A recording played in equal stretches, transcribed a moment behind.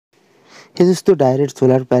ये दोस्तों direct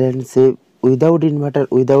solar panel से without inverter,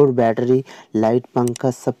 without battery, light,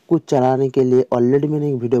 पंखा सब कुछ चलाने के लिए ऑलरेडी मैंने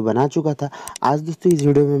एक वीडियो बना चुका था। आज दोस्तों इस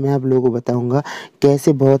वीडियो में मैं आप लोगों को बताऊंगा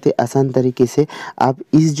कैसे बहुत ही आसान तरीके से आप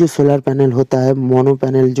इस जो सोलर पैनल होता है, मोनो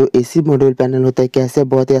पैनल जो एसी मॉड्यूल पैनल होता है, कैसे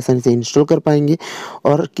बहुत ही आसानी से इंस्टॉल कर पाएंगे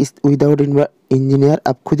और किस विदाउट इंजीनियर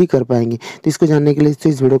आप खुद ही कर पाएंगे। तो इसको जानने के लिए तो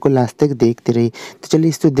इस वीडियो को लास्ट तक देखते रहिए। तो चलिए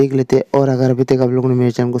इसको देख लेते हैं। और अगर अभी तक आप लोगों ने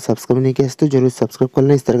मेरे चैनल को सब्सक्राइब नहीं किया तो जरूर सब्सक्राइब कर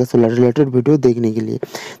लें इस तरह का सोलर रिलेटेड वीडियो देखने के लिए।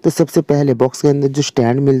 तो सबसे पहले बॉक्स के अंदर जो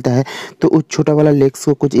स्टैंड मिलता है तो उस छोटा वाला लेग्स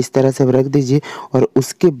को कुछ इस तरह से रख दीजिए और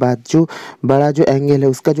उसके बाद जो बड़ा जो एंगल है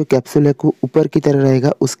उसका जो कैप्सूल है वो ऊपर की तरह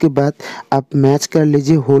रहेगा। उसके बाद आप मैच कर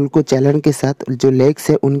लीजिए होल को चैलन के साथ, जो लेग्स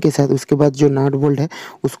है उनके साथ। उसके बाद जो नट बोल्ट है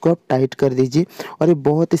उसको आप टाइट कर दीजिए। और ये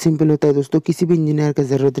बहुत ही सिंपल होता है दोस्तों, किसी भी इंजीनियर की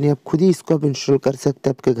ज़रूरत नहीं, आप खुद ही इसको आप इंस्टॉल कर सकते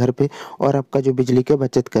हैं आपके घर पे और आपका जो बिजली का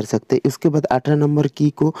बचत कर सकते हैं। उसके बाद 18 नंबर की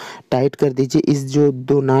को टाइट कर दीजिए, इस जो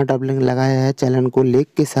दो नाट आप लगाया है चैलन को लेग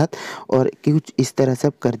के साथ, और कुछ इस तरह से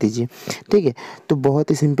आप कर दीजिए। ठीक है, तो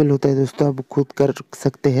बहुत ही सिंपल होता है दोस्तों, आप खुद कर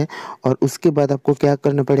सकते हैं। और उसके बाद आपको क्या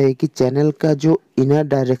करना पड़ेगा कि चैनल का जो इनर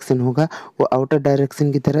डायरेक्शन होगा वो आउटर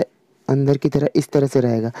डायरेक्शन की तरह, अंदर की तरह इस तरह से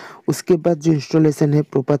रहेगा। उसके बाद जो इंस्टॉलेशन है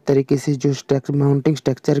प्रॉपर तरीके से, जो माउंटिंग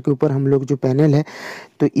स्ट्रक्चर के ऊपर हम लोग जो पैनल है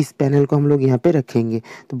तो इस पैनल को हम लोग यहाँ पे रखेंगे।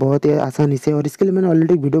 तो बहुत ही आसानी से, और इसके लिए मैंने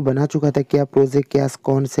ऑलरेडी वीडियो बना चुका था क्या प्रोजेक्ट क्या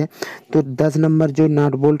कौन से। तो 10 नंबर जो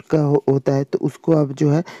नट बोल्ट का होता है तो उसको आप जो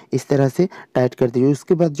है इस तरह से टाइट कर दीजिए।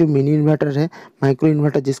 उसके बाद जो मिनी इन्वर्टर है, माइक्रो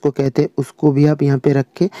इन्वर्टर जिसको कहते हैं, उसको भी आप यहाँ पे रख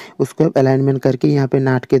के उसको आप अलाइनमेंट करके यहाँ पे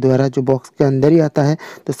नाट के द्वारा जो बॉक्स के अंदर ही आता है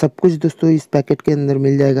तो सब कुछ दोस्तों इस पैकेट के अंदर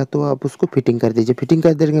मिल जाएगा। तो आप उसको फिटिंग कर दीजिए। फिटिंग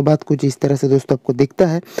कर देने के बाद कुछ इस तरह से दोस्तों आपको दिखता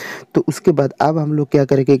है। तो उसके बाद अब हम लोग क्या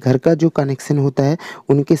करेंगे, घर का जो कनेक्शन होता है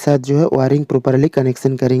उनके साथ जो है वायरिंग प्रॉपरली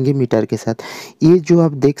कनेक्शन करेंगे मीटर के साथ। ये जो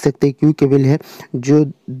आप देख सकते हैं क्यू केबल है, जो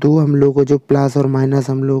दो हम लोग को जो प्लस और माइनस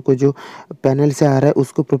हम लोग को जो पैनल से आ रहा है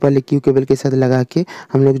उसको प्रॉपरली क्यू केबल के साथ लगा के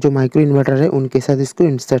हम लोग जो माइक्रो इन्वर्टर है उनके साथ इसको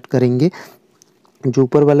इंसर्ट करेंगे। जो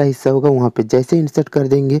ऊपर वाला हिस्सा होगा वहाँ पे जैसे इंसर्ट कर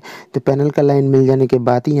देंगे तो पैनल का लाइन मिल जाने के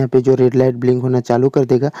बाद ही यहाँ पे जो रेड लाइट ब्लिंक होना चालू कर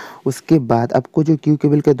देगा। उसके बाद आपको जो क्यू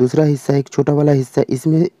केबल का दूसरा हिस्सा है, एक छोटा वाला हिस्सा,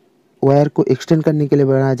 इसमें वायर को एक्सटेंड करने के लिए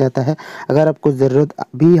बनाया जाता है। अगर आपको ज़रूरत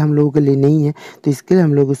भी हम लोगों के लिए नहीं है तो इसके लिए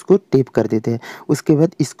हम लोग उसको टेप कर देते हैं। उसके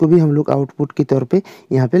बाद इसको भी हम लोग आउटपुट के तौर पे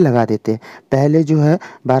यहाँ पे लगा देते हैं। पहले जो है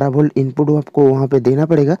 12 वोल्ट इनपुट आपको वहाँ पे देना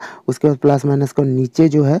पड़ेगा। उसके बाद प्लस माइनस को नीचे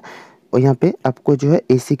जो है और यहाँ पे आपको जो है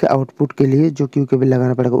एसी का आउटपुट के लिए जो क्यू केबल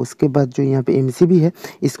लगाना पड़ेगा। उसके बाद जो यहाँ पे एमसीबी है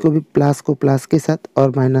इसको भी प्लस को प्लस के साथ और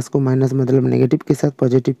माइनस को माइनस मतलब नेगेटिव के साथ,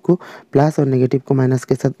 पॉजिटिव को प्लस और नेगेटिव को माइनस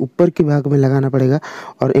के साथ ऊपर के भाग में लगाना पड़ेगा।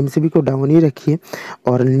 और एमसीबी को डाउन ही रखिए।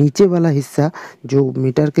 और नीचे वाला हिस्सा जो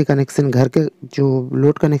मीटर के कनेक्शन, घर के जो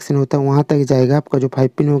लोड कनेक्शन होता है वहाँ तक जाएगा आपका जो 5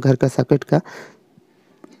 पिन हो घर का सॉकेट का।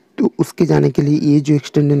 तो उसके जाने के लिए ये जो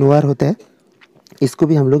एक्सटेंडेड वायर होता है इसको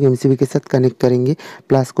भी हम लोग एमसीबी के साथ कनेक्ट करेंगे।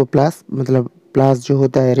 प्लस को प्लस मतलब प्लस जो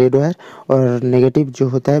होता है रेड वायर और नेगेटिव जो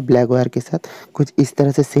होता है ब्लैक वायर के साथ, कुछ इस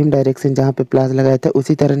तरह से सेम डायरेक्शन जहाँ पे प्लस लगाया था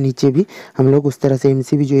उसी तरह नीचे भी हम लोग उस तरह से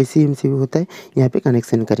एमसीबी जो एसी एमसीबी होता है यहाँ पे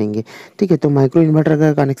कनेक्शन करेंगे। ठीक है, तो माइक्रो इन्वर्टर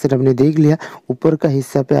का कनेक्शन हमने देख लिया। ऊपर का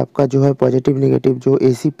हिस्सा पे आपका जो है पॉजिटिव नेगेटिव जो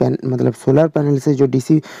एसी पैन मतलब सोलर पैनल से जो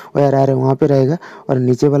डीसी वायर आ रहे हैं वहाँ पे रहेगा, और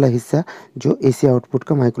नीचे वाला हिस्सा जो एसी आउटपुट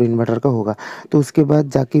का माइक्रो इन्वर्टर का होगा। तो उसके बाद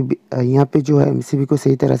जाके यहाँ पे जो है एमसीबी को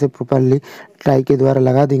सही तरह से प्रॉपरली ट्राई के द्वारा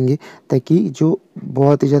लगा देंगे, ताकि जो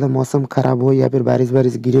बहुत ही ज़्यादा मौसम ख़राब हो या फिर बारिश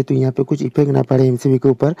गिरे तो यहाँ पे कुछ इफेक्ट ना पड़े, एमसीबी के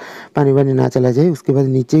ऊपर पानी वानी ना चला जाए। उसके बाद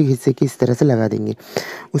नीचे हिस्से की इस तरह से लगा देंगे।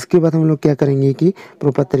 उसके बाद हम लोग क्या करेंगे कि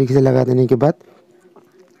प्रॉपर तरीके से लगा देने के बाद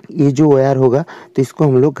ये जो वायर होगा तो इसको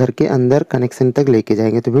हम लोग घर के अंदर कनेक्शन तक लेके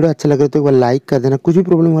जाएंगे। तो वीडियो अच्छा लग रहा है तो एक बार लाइक कर देना। कुछ भी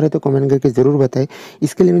प्रॉब्लम हो रहा है तो कमेंट करके ज़रूर बताएं।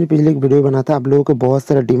 इसके लिए मैंने पिछले एक वीडियो बना था, आप लोगों को बहुत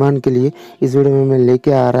सारा डिमांड के लिए इस वीडियो में मैं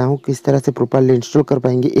लेके आ रहा हूँ किस तरह से प्रॉपरली इंस्टॉल कर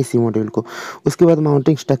पाएंगे एसी मॉड्यूल को। उसके बाद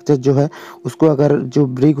माउंटिंग स्ट्रक्चर जो है उसको अगर जो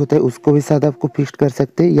ब्रिक होता है उसको भी साथ आपको फिक्स कर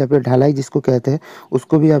सकते हैं, या फिर ढलाई जिसको कहते हैं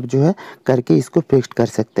उसको भी आप जो है करके इसको फिक्स कर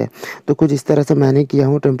सकते हैं। तो कुछ इस तरह से मैंने किया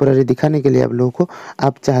हूँ टेम्पोररी दिखाने के लिए आप लोगों को।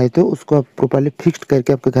 आप चाहे तो उसको आप प्रॉपरली फिक्स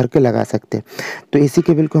करके आपके घर के लगा सकते हैं। तो एसी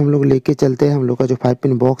केबल को हम लोग लेके चलते हैं हम लोग का जो 5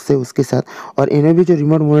 पिन बॉक्स है उसके साथ। और एनओवी जो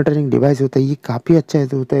रिमोट मॉनिटरिंग डिवाइस होता है ये काफ़ी अच्छा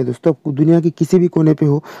होता है दोस्तों। आपको दुनिया के किसी भी कोने पे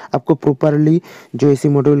हो, आपको प्रॉपरली जो एसी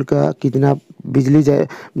मॉड्यूल का कितना बिजली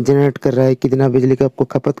जनरेट कर रहा है, कितना बिजली का आपको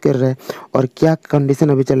खपत कर रहा है और क्या कंडीशन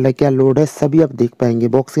अभी चल रहा है, क्या लोड है, सभी आप देख पाएंगे।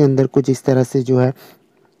 बॉक्स के अंदर कुछ इस तरह से जो है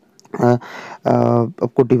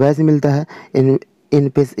आपको डिवाइस मिलता है।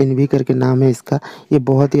 इनपेस इनवी करके नाम है इसका। ये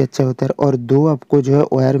बहुत ही अच्छा होता है और 2 आपको जो है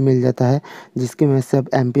वायर मिल जाता है जिसकी वजह से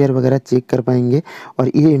आप एम्पियर वगैरह चेक कर पाएंगे।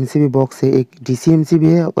 और ये एमसीबी बॉक्स है, एक डीसी एमसीबी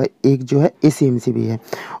है और एक जो है एसी एमसीबी है।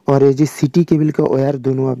 और ये जो सिटी केबल का वायर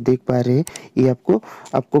दोनों आप देख पा रहे हैं, ये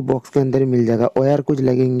आपको बॉक्स के अंदर ही मिल जाएगा। वायर कुछ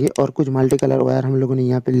लगेंगे और कुछ मल्टी कलर वायर हम लोगों ने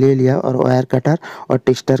यहाँ पे ले लिया और वायर कटर और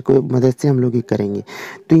टेस्टर को मदद से हम लोग ये करेंगे।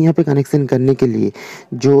 तो यहाँ पे कनेक्शन करने के लिए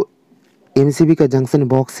जो एमसीबी का जंक्शन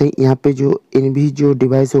बॉक्स है, यहाँ पे जो एनवी जो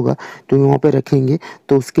डिवाइस होगा तो वहाँ पे रखेंगे।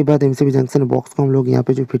 तो उसके बाद एमसीबी जंक्शन बॉक्स को हम लोग यहाँ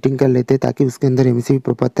पे जो फिटिंग कर लेते हैं ताकि उसके अंदर एमसीबी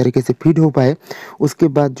प्रॉपर तरीके से फिट हो पाए। उसके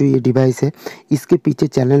बाद जो ये डिवाइस है, इसके पीछे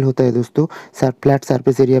चैनल होता है दोस्तों, फ्लैट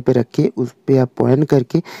सरफेस एरिया पे रख के उस पर आप पॉइंट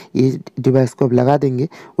करके ये डिवाइस को आप लगा देंगे।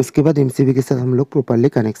 उसके बाद एमसीबी के साथ हम लोग प्रॉपरली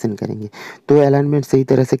कनेक्शन करेंगे। तो अलाइनमेंट सही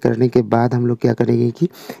तरह से करने के बाद हम लोग क्या करेंगे कि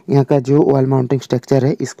यहाँ का जो वॉल माउंटिंग स्ट्रक्चर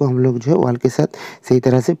है इसको हम लोग जो है वॉल के साथ सही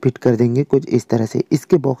तरह से फिट कर देंगे कुछ इस तरह से।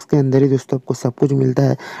 इसके बॉक्स के अंदर ही दोस्तों आपको सब कुछ मिलता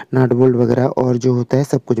है, नट बोल्ट वगैरह और जो होता है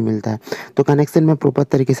सब कुछ मिलता है। तो कनेक्शन मैं प्रॉपर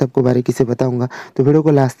तरीके से आपको बारीकी से बताऊंगा, तो वीडियो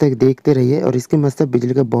को लास्ट तक देखते रहिए और इसके मदद से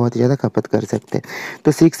बिजली का बहुत ज़्यादा खपत कर सकते हैं।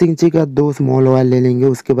 तो 6 इंची का 2 स्मॉल वायर ले लेंगे।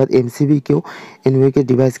 उसके बाद एमसीबी को एनवी के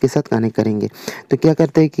डिवाइस के साथ कनेक्ट करेंगे। तो क्या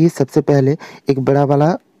करते हैं कि सबसे पहले एक बड़ा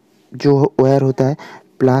वाला जो वायर होता है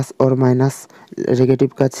प्लस और माइनस नेगेटिव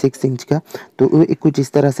का 6 इंच का, तो कुछ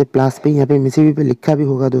इस तरह से प्लस पे यहाँ पे एमसीबी पे लिखा भी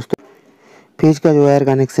होगा दोस्तों। फेज का जो वायर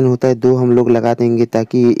कनेक्शन होता है 2 हम लोग लगा देंगे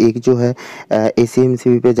ताकि एक जो है एसी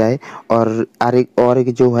एमसीबी पे जाए और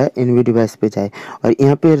एक जो है एनवी डिवाइस पे जाए। और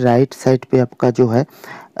यहाँ पे राइट साइड पे आपका जो है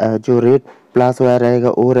जो रेड प्लस वायर रहेगा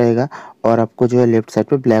वो रहेगा और आपको जो है लेफ्ट साइड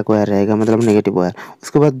पे ब्लैक वायर रहेगा, मतलब नेगेटिव वायर।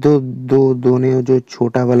 उसके बाद दोनों जो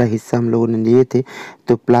छोटा वाला हिस्सा हम लोगों ने लिए थे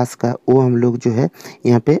तो प्लस का, वो हम लोग जो है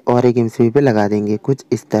यहाँ पे और एक एमसीबी पे लगा देंगे कुछ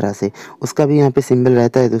इस तरह से। उसका भी यहाँ पे सिंबल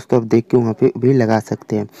रहता है दोस्तों, आप देख के वहाँ पे भी लगा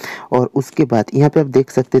सकते हैं। और उसके बाद यहाँ पे आप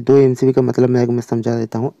देख सकते हैं 2 एमसीबी का मतलब मैं समझा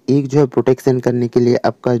देता हूँ। एक जो है प्रोटेक्शन करने के लिए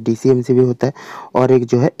आपका डीसी एमसीबी होता है और एक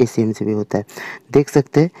जो है एसी एमसीबी होता है। देख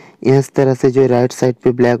सकते हैं इस तरह से जो राइट साइड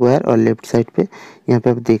पे ब्लैक वायर और लेफ्ट साइड पे यहाँ पे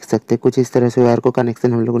आप देख सकते हैं कुछ इस तरह से वायर को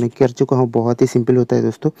कनेक्शन हम लोगों ने कर चुका हूँ। बहुत ही सिंपल होता है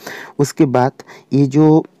दोस्तों। उसके बाद ये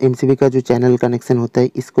जो एमसीबी का जो चैनल कनेक्शन होता है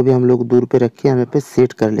इसको भी हम लोग दूर पे रख के यहाँ पे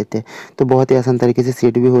सेट कर लेते हैं। तो बहुत ही आसान तरीके से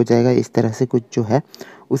सेट भी हो जाएगा इस तरह से कुछ जो है।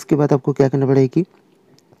 उसके बाद आपको क्या करना पड़ेगा कि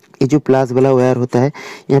ये जो प्लस वाला वायर होता है,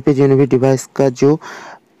 यहाँ पे जो एनवी डिवाइस का जो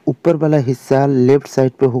ऊपर वाला हिस्सा लेफ्ट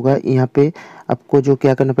साइड पे होगा, यहाँ पे आपको जो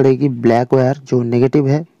क्या करना पड़ेगा कि ब्लैक वायर जो नेगेटिव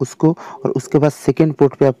है उसको, और उसके बाद सेकेंड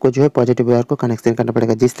पोर्ट पे आपको जो है पॉजिटिव वायर को कनेक्शन करना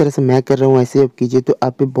पड़ेगा। जिस तरह से मैं कर रहा हूँ ऐसे आप कीजिए तो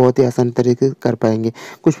आप भी बहुत ही आसान तरीके से कर पाएंगे।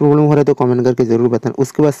 कुछ प्रॉब्लम हो रहा है तो कमेंट करके ज़रूर बताना।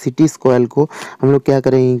 उसके बाद सिटी कॉइल को हम लोग क्या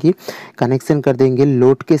करेंगे कि कनेक्शन कर देंगे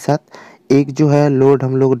लोड के साथ। एक जो है लोड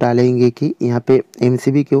हम लोग डालेंगे कि यहाँ पे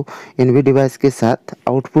एमसीबी को एनवी डिवाइस के साथ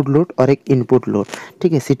आउटपुट लोड और एक इनपुट लोड,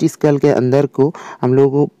 ठीक है। सिटी स्केल के अंदर को हम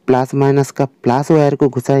लोग प्लस माइनस का प्लस वायर को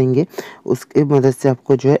घुसाएंगे, उसके मदद से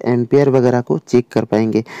आपको जो है एम्पियर वगैरह को चेक कर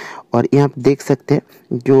पाएंगे। और यहाँ पे देख सकते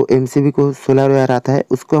हैं जो एमसीबी को सोलर वायर आता है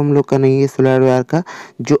उसको हम लोग करेंगे सोलर वायर का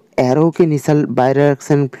जो एरो के निशान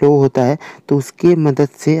बायडायरेक्शन फ्लो होता है तो उसके मदद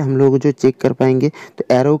से हम लोग जो चेक कर पाएंगे। तो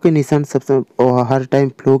एरो के निशान सबसे हर टाइम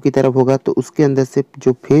फ्लो की तरफ होगा तो उसके अंदर से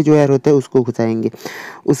जो फेज वायर होता है उसको घुसाएंगे।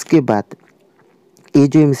 उसके बाद ये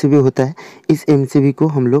जो एमसीबी होता है इस एमसीबी को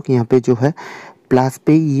हम लोग यहाँ पे जो है प्लस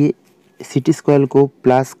पे ये सिटी स्क्वायर को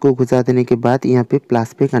प्लस को घुसा देने के बाद यहाँ पे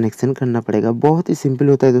प्लस पे कनेक्शन करना पड़ेगा। बहुत ही सिंपल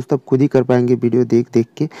होता है दोस्तों, आप खुद ही कर पाएंगे वीडियो देख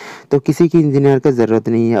के। तो किसी की इंजीनियर का ज़रूरत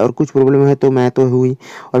नहीं है। और कुछ प्रॉब्लम है तो मैं तो हुई,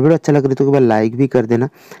 और वीडियो अच्छा लग रहा है तो एक बार लाइक भी कर देना,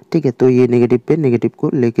 ठीक है। तो ये नेगेटिव पे नेगेटिव को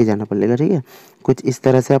लेके जाना पड़ेगा, ठीक है। कुछ इस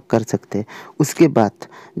तरह से आप कर सकते हैं। उसके बाद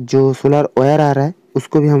जो सोलर वायर आ रहा है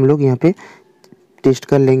उसको भी हम लोग यहाँ पे टेस्ट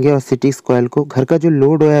कर लेंगे। और सिटी कॉइल को घर का जो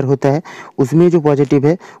लोड वायर होता है उसमें जो पॉजिटिव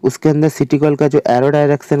है उसके अंदर सिटी कॉइल का जो एरो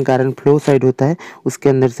डायरेक्शन कारण फ्लो साइड होता है उसके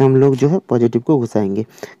अंदर से हम लोग जो है पॉजिटिव को घुसाएंगे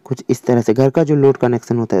कुछ इस तरह से। घर का जो लोड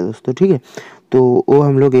कनेक्शन होता है दोस्तों, ठीक है, तो वो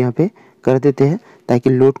हम लोग यहाँ पे कर देते हैं ताकि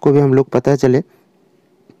लोड को भी हम लोग पता चले।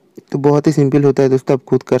 तो बहुत ही सिंपल होता है दोस्तों, आप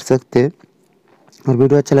खुद कर सकते हैं। और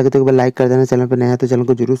वीडियो अच्छा लगे तो एक बार लाइक कर देना, चैनल पर नया है तो चैनल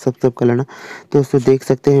को जरूर सब्सक्राइब कर लेना। तो दोस्तों देख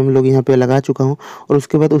सकते हैं हम लोग यहाँ पे लगा चुका हूँ। और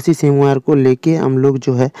उसके बाद उसी सेम वायर को लेके हम लोग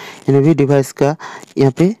जो है एनवी डिवाइस का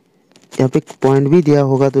यहाँ पे पॉइंट भी दिया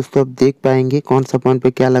होगा दोस्तों, आप देख पाएंगे कौन सा पॉइंट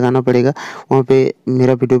पे क्या लगाना पड़ेगा। वहाँ पे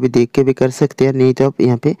मेरा वीडियो भी देख के भी कर सकते हैं, नहीं तो आप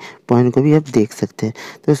यहाँ पे पॉइंट को भी आप देख सकते हैं।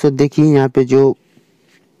 तो दोस्तों देखिए यहाँ पे जो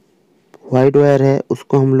वाइट वायर है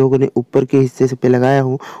उसको हम लोगों ने ऊपर के हिस्से से पे लगाया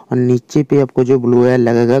हूँ और नीचे पे आपको जो ब्लू वायर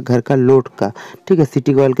लगेगा घर का लोड का, ठीक है।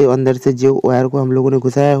 सिटी कॉइल के अंदर से जो वायर को हम लोगों ने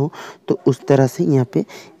घुसाया हो तो उस तरह से यहाँ पे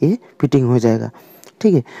ये फिटिंग हो जाएगा,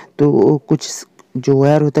 ठीक है। तो कुछ जो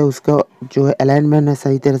वायर होता है उसका जो है अलाइनमेंट है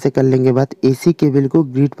सही तरह से कर लेंगे बाद एसी केबल को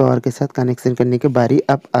ग्रिड पावर के साथ कनेक्शन करने की बारी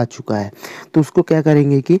अब आ चुका है। तो उसको क्या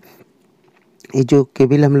करेंगे कि ये जो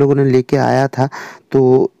केबल हम लोगों ने लेके आया था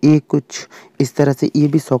तो ये कुछ इस तरह से, ये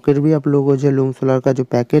भी सॉकेट भी आप लोगों को जो लूम सोलर का जो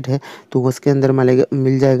पैकेट है तो उसके अंदर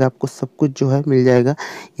मिल जाएगा आपको, सब कुछ जो है मिल जाएगा।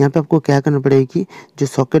 यहाँ पे आपको क्या करना पड़ेगा कि जो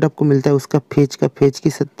सॉकेट आपको मिलता है उसका फेज की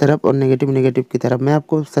तरफ और नेगेटिव की तरफ मैं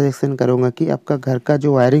आपको सजेशन करूँगा कि आपका घर का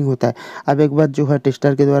जो वायरिंग होता है अब एक बार जो है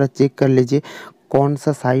टेस्टर के द्वारा चेक कर लीजिए कौन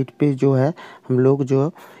सा साइड पे जो है हम लोग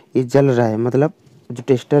जो ये जल रहा है, मतलब जो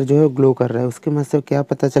टेस्टर जो है ग्लो कर रहा है उसके मदद से क्या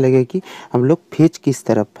पता चलेगा कि हम लोग फेज किस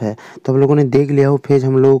तरफ है। तो हम लोगों ने देख लिया वो फेज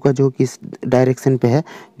हम लोगों का जो किस डायरेक्शन पे है,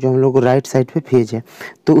 जो हम लोग राइट साइड पे फेज है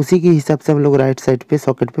तो उसी के हिसाब से हम लोग राइट साइड पे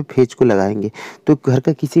सॉकेट पे फेज को लगाएंगे। तो घर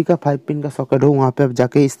का किसी का 5 पिन का सॉकेट हो वहाँ पे आप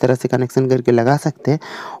जाके इस तरह से कनेक्शन करके लगा सकते हैं।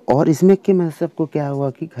 और इसमें के मदद से आपको क्या हुआ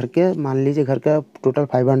कि घर के मान लीजिए घर का टोटल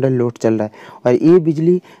 500 लोड चल रहा है और ये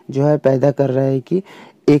बिजली जो है पैदा कर रहा है कि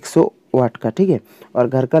 100 वाट का, ठीक है, और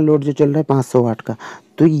घर का लोड जो चल रहा है 500 वाट का।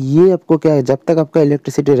 तो ये आपको क्या है, जब तक आपका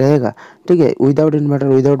इलेक्ट्रिसिटी रहेगा, ठीक है, विदाउट इन्वर्टर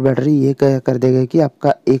विदाउट बैटरी, ये क्या कर देगा कि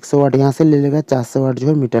आपका 100 वाट यहाँ से ले लेगा, 400 वाट जो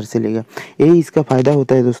है मीटर से लेगा। यही इसका फ़ायदा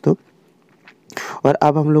होता है दोस्तों। और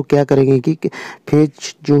अब हम लोग क्या करेंगे कि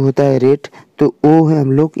फेज जो होता है रेट, तो वो है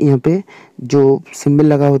हम लोग यहाँ पे जो सिंबल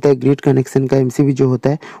लगा होता है ग्रिड कनेक्शन का एमसीबी जो होता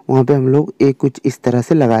है वहाँ पे हम लोग एक कुछ इस तरह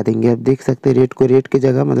से लगा देंगे। आप देख सकते हैं रेट को रेट की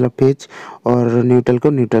जगह, मतलब फेज, और न्यूट्रल को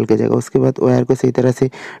न्यूट्रल की जगह। उसके बाद वायर को सही तरह से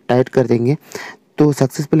टाइट कर देंगे। तो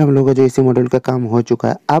सक्सेसफुल हम लोगों का जो एसी मॉड्यूल का काम हो चुका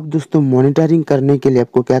है। अब दोस्तों मॉनिटरिंग करने के लिए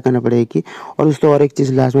आपको क्या करना पड़ेगा कि, और दोस्तों और एक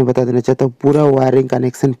चीज़ लास्ट में बता देना चाहता हूँ, पूरा wiring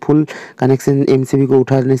connection full connection MCB को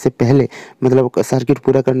उठाने से पहले, मतलब सर्किट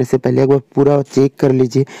पूरा करने से पहले एक बार पूरा चेक कर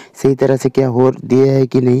लीजिए सही तरह से क्या हो दिया है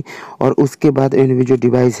कि नहीं। और उसके बाद एनवी जो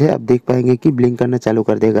डिवाइस है आप देख पाएंगे कि ब्लिंक करना चालू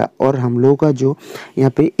कर देगा। और हम लोगों का जो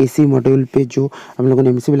यहाँ पे एसी मॉड्यूल पे जो हम लोगों ने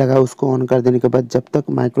एमसीबी लगाया उसको ऑन कर देने के बाद जब तक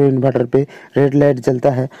माइक्रो इन्वर्टर पे रेड लाइट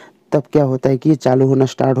जलता है तब क्या होता है कि ये चालू होना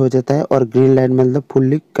स्टार्ट हो जाता है और ग्रीन लाइट मतलब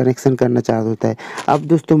फुल्ली कनेक्शन करना चालू होता है। अब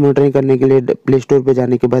दोस्तों मॉनिटरिंग करने के लिए प्ले स्टोर पे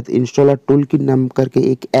जाने के बाद इंस्टॉलर टूल की नाम करके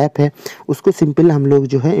एक ऐप है, उसको सिंपल हम लोग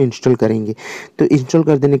जो है इंस्टॉल करेंगे। तो इंस्टॉल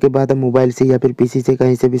कर देने के बाद हम मोबाइल से या फिर पीसी से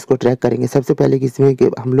कहीं से भी इसको ट्रैक करेंगे। सबसे पहले किसमें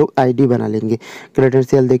कि हम लोग आईडी बना लेंगे,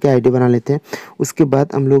 क्रेडेंशियल देके आईडी बना लेते हैं। उसके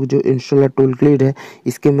बाद हम लोग जो इंस्टॉलर टूल किट है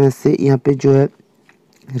इसके मदद से यहाँ पे जो है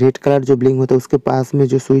रेड कलर जो ब्लिंक होता है उसके पास में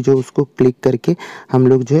जो स्विच हो उसको क्लिक करके हम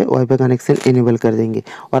लोग जो है वाईफाई कनेक्शन इनेबल कर देंगे।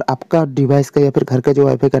 और आपका डिवाइस का या फिर घर का जो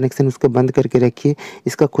वाईफाई कनेक्शन उसको बंद करके रखिए,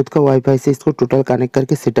 इसका खुद का वाईफाई से इसको टोटल कनेक्ट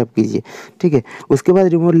करके सेटअप कीजिए, ठीक है। उसके बाद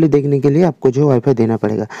रिमोटली देखने के लिए आपको जो वाईफाई देना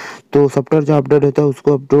पड़ेगा। तो सॉफ्टवेयर जो अपडेट होता है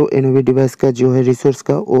उसको आप जो एनवी डिवाइस का जो है रिसोर्स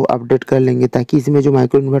का वो अपडेट कर लेंगे ताकि इसमें जो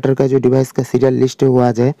माइक्रो इन्वर्टर का जो डिवाइस का सीरियल लिस्ट है वो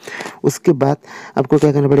आ जाए। उसके बाद आपको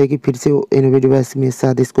क्या करना पड़ेगा कि फिर से एनवी डिवाइस में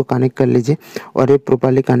साथ इसको कनेक्ट कर लीजिए और ये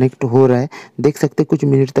प्रॉपर्ली कनेक्ट हो रहा है। देख सकते कुछ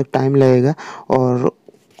मिनट तक टाइम लगेगा। और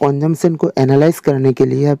कंजम्पशन को एनालाइज करने के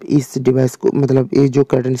लिए आप इस डिवाइस को, मतलब ये जो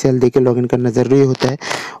क्रेडेंशियल देके लॉगिन करना ज़रूरी होता है।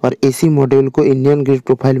 और एसी मॉड्यूल को इंडियन ग्रिड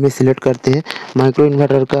प्रोफाइल में सिलेक्ट करते हैं। माइक्रो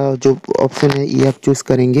इन्वर्टर का जो ऑप्शन है ये आप चूज़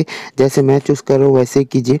करेंगे, जैसे मैं चूज़ कर रहा हूँ वैसे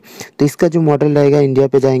कीजिए। तो इसका जो मॉडल रहेगा इंडिया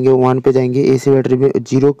पे जाएंगे, 1 पे जाएंगे, एसी बैटरी में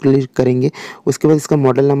 0 क्लिक करेंगे। उसके बाद इसका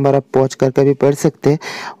मॉडल नंबर आप पॉज करके भी पढ़ सकते हैं।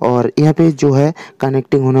 और यहाँ पे जो है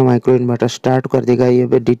कनेक्टिंग होना माइक्रो इन्वर्टर स्टार्ट कर देगा। ये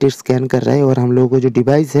पे डिटेल स्कैन कर रहा है और हम लोगों को जो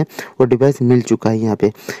डिवाइस है वो डिवाइस मिल चुका है यहाँ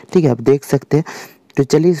पे, ठीक है, आप देख सकते हैं। तो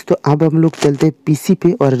चलिए तो अब हम लोग चलते हैं पीसी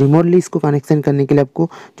पे और रिमोटली इसको कनेक्शन करने के लिए आपको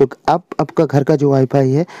जो आपका घर का जो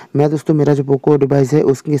वाईफाई है, मैं दोस्तों मेरा जो पोको डिवाइस है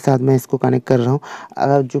उसके साथ मैं इसको कनेक्ट कर रहा हूँ।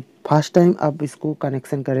 अगर जो फर्स्ट टाइम आप इसको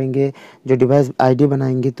कनेक्शन करेंगे, जो डिवाइस आईडी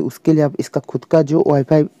बनाएंगे, तो उसके लिए आप इसका खुद का जो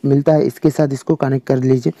वाईफाई मिलता है इसके साथ इसको कनेक्ट कर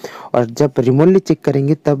लीजिए। और जब रिमोटली चेक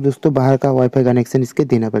करेंगे तब दोस्तों बाहर का वाईफाई कनेक्शन इसके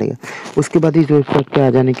देना पड़ेगा। उसके बाद इस वेबसाइट पे आ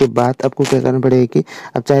जाने के बाद आपको क्या करना पड़ेगा कि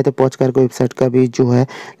आप चाहे तो पॉज करके वेबसाइट का भी जो है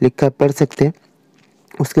लिखा पढ़ सकते हैं।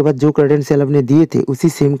 उसके बाद जो क्रेडेंशियल आपने दिए थे उसी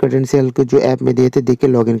सेम क्रेडेंशियल को जो ऐप में दिए थे देके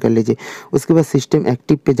लॉगिन कर लीजिए। उसके बाद सिस्टम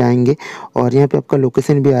एक्टिव पे जाएंगे और यहाँ पे आपका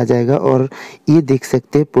लोकेशन भी आ जाएगा। और ये देख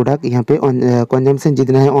सकते हैं प्रोडक्ट यहाँ पे कंजम्पशन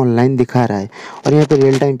जितना है ऑनलाइन दिखा रहा है। और यहाँ पे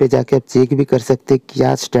रियल टाइम पे जाके आप चेक भी कर सकते हैं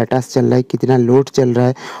क्या स्टेटस चल रहा है, कितना लोड चल रहा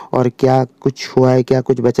है और क्या कुछ हुआ है, क्या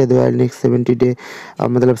कुछ बचा हुआ है नेक्स्ट 70 डे,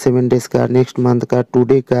 मतलब 7 डेज़ का, नेक्स्ट मंथ का,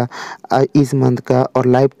 टुडे का, इस मंथ का और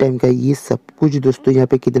लाइफ टाइम का। ये सब कुछ दोस्तों यहाँ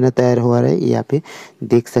पे कितना तैयार हो रहा है यहाँ पे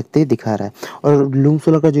देख सकते हैं दिखा रहा है। और लूम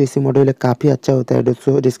सोलर का जो एसी मॉड्यूल है काफ़ी अच्छा होता है।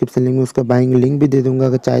 दोस्तों डिस्क्रिप्शन लिंक में उसका बाइंग लिंक भी दे दूंगा,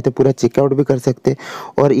 अगर चाहे तो पूरा चेकआउट भी कर सकते हैं।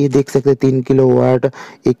 और ये देख सकते हैं 3 किलोवाट,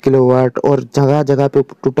 1 किलोवाट और जगह जगह पे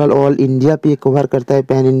टोटल ऑल इंडिया पे कवर करता है।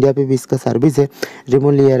 पैन इंडिया पे भी इसका सर्विस है,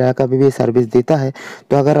 रिमोट एरिया का भी सर्विस देता है।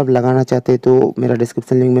 तो अगर आप लगाना चाहते हैं तो मेरा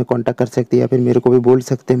डिस्क्रिप्शन लिंक में कॉन्टैक्ट कर सकते हैं या फिर मेरे को भी बोल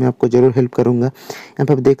सकते हैं, मैं आपको ज़रूर हेल्प करूँगा। यहाँ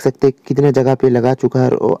पे आप देख सकते हैं कितने जगह पे लगा चुका है।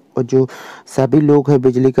 और जो सभी लोग हैं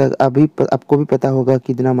बिजली का अभी आपको भी पता होगा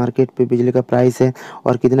कितना मार्केट पे बिजली का प्राइस है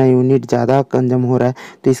और कितना यूनिट ज़्यादा कंज्यूम हो रहा है।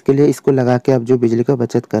 तो इसके लिए इसको लगा के आप जो बिजली का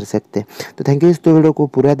बचत कर सकते हैं। तो थैंक यू इस वीडियो को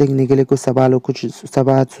पूरा देखने के लिए। कुछ सवाल हो, कुछ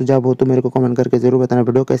सवाल सुझाव हो तो मेरे को कमेंट करके ज़रूर बताना।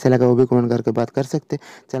 वीडियो कैसा लगा वो भी कमेंट करके बात कर सकते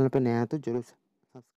हैं। चैनल पर नया है तो जरूर